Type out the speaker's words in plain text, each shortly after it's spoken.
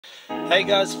Hey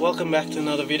guys, welcome back to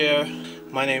another video.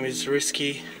 My name is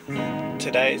Risky.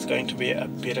 Today is going to be a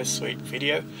bittersweet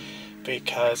video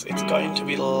because it's going to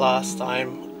be the last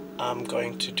time I'm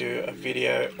going to do a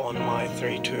video on my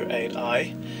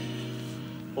 328i.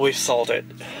 We've sold it,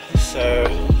 so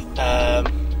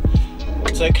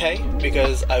it's okay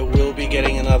because I will be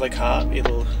getting another car.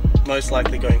 It'll most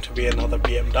likely going to be another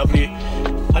BMW.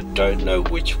 I don't know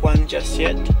which one just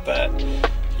yet, but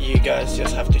you guys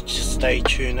just have to stay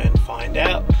tuned and find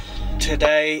out.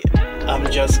 Today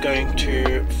I'm just going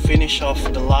to finish off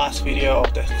the last video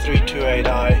of the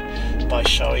 328i by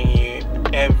showing you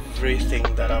everything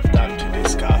that I've done to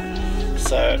this car.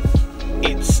 So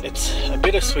it's a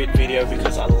bittersweet video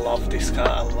because I love this car.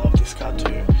 I love this car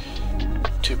to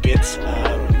bits,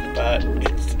 but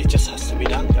it just has to be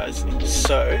done, guys.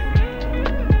 So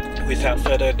without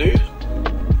further ado,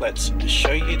 let's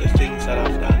show you the things that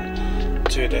I've done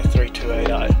to the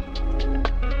 328i.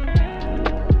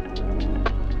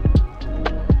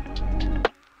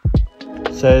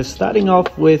 So starting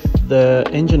off with the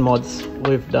engine mods,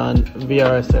 we've done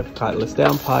VRSF kiteless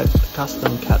downpipe,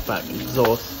 custom catback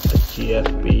exhaust, a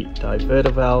GFB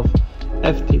diverter valve,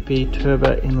 FTP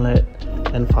turbo inlet,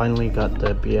 and finally got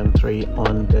the BM3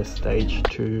 on the stage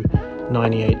 2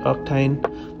 98 octane.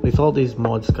 With all these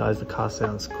mods, guys, the car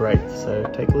sounds great, so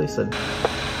take a listen.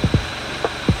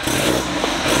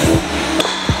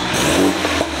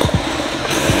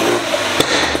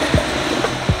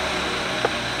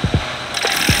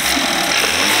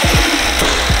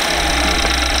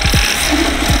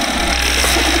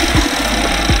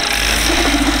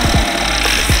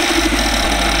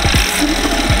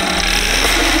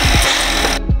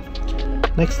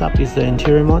 Next up is the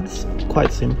interior mods.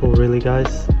 Quite simple really,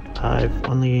 guys. I've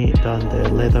only done the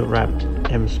leather wrap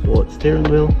M Sport steering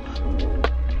wheel,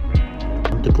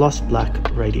 the gloss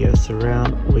black radio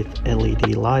surround with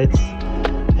LED lights,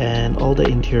 and all the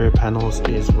interior panels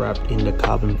is wrapped in the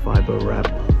carbon fiber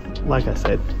wrap. Like I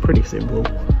said, pretty simple.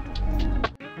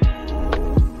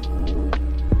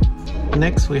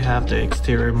 Next we have the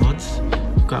exterior mods.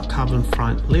 We've got carbon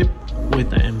front lip with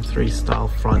the M3 style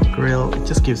front grille. It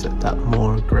just gives it that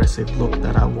more aggressive look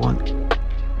that I want.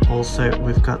 Also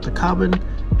we've got the carbon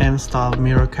M style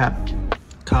mirror cap,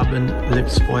 carbon lip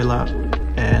spoiler,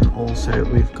 and also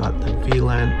we've got the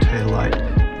VLAN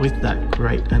taillight with that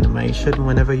great animation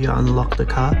whenever you unlock the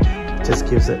car. It just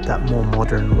gives it that more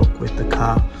modern look with the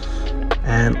car.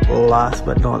 And last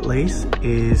but not least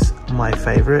is my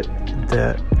favorite,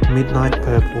 the midnight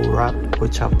purple wrap,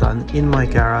 which I've done in my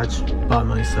garage by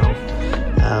myself,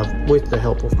 with the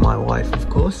help of my wife, of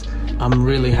course. I'm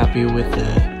really happy with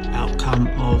the outcome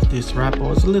of this wrap. I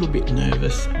was a little bit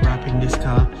nervous wrapping this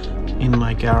car in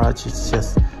my garage. It's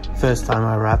just first time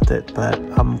I wrapped it, but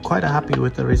I'm quite happy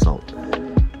with the result.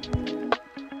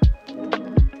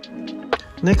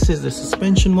 Next is the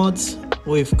suspension mods.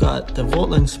 We've got the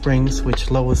Vortland springs, which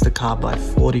lowers the car by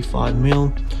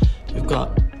 45mm. We've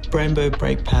got Brembo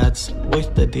brake pads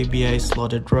with the DBA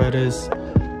slotted rotors.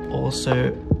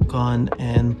 Also gone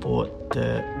and bought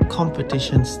the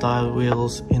competition style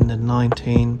wheels in the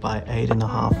 19 by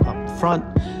 8.5 up front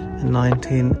and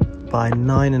 19 by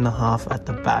 9.5 at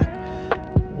the back,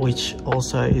 which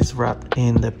also is wrapped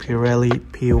in the Pirelli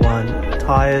P1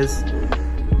 tires.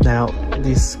 Now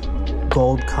this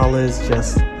gold colors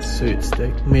just suits the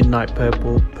midnight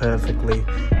purple perfectly,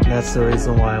 and that's the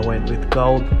reason why I went with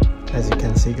gold. As you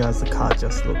can see, guys, the car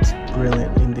just looks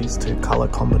brilliant in these two color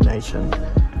combinations.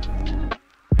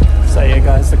 So yeah,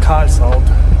 guys, the car is sold.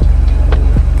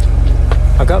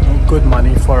 I got good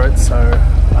money for it, so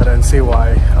I don't see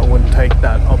why I wouldn't take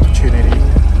that opportunity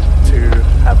to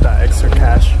have that extra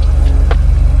cash.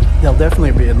 There'll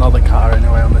definitely be another car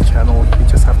anyway on the channel. You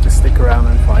just have to stick around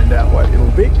and find out what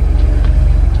it'll be.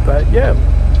 But yeah,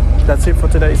 that's it for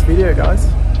today's video,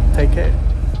 guys. Take care.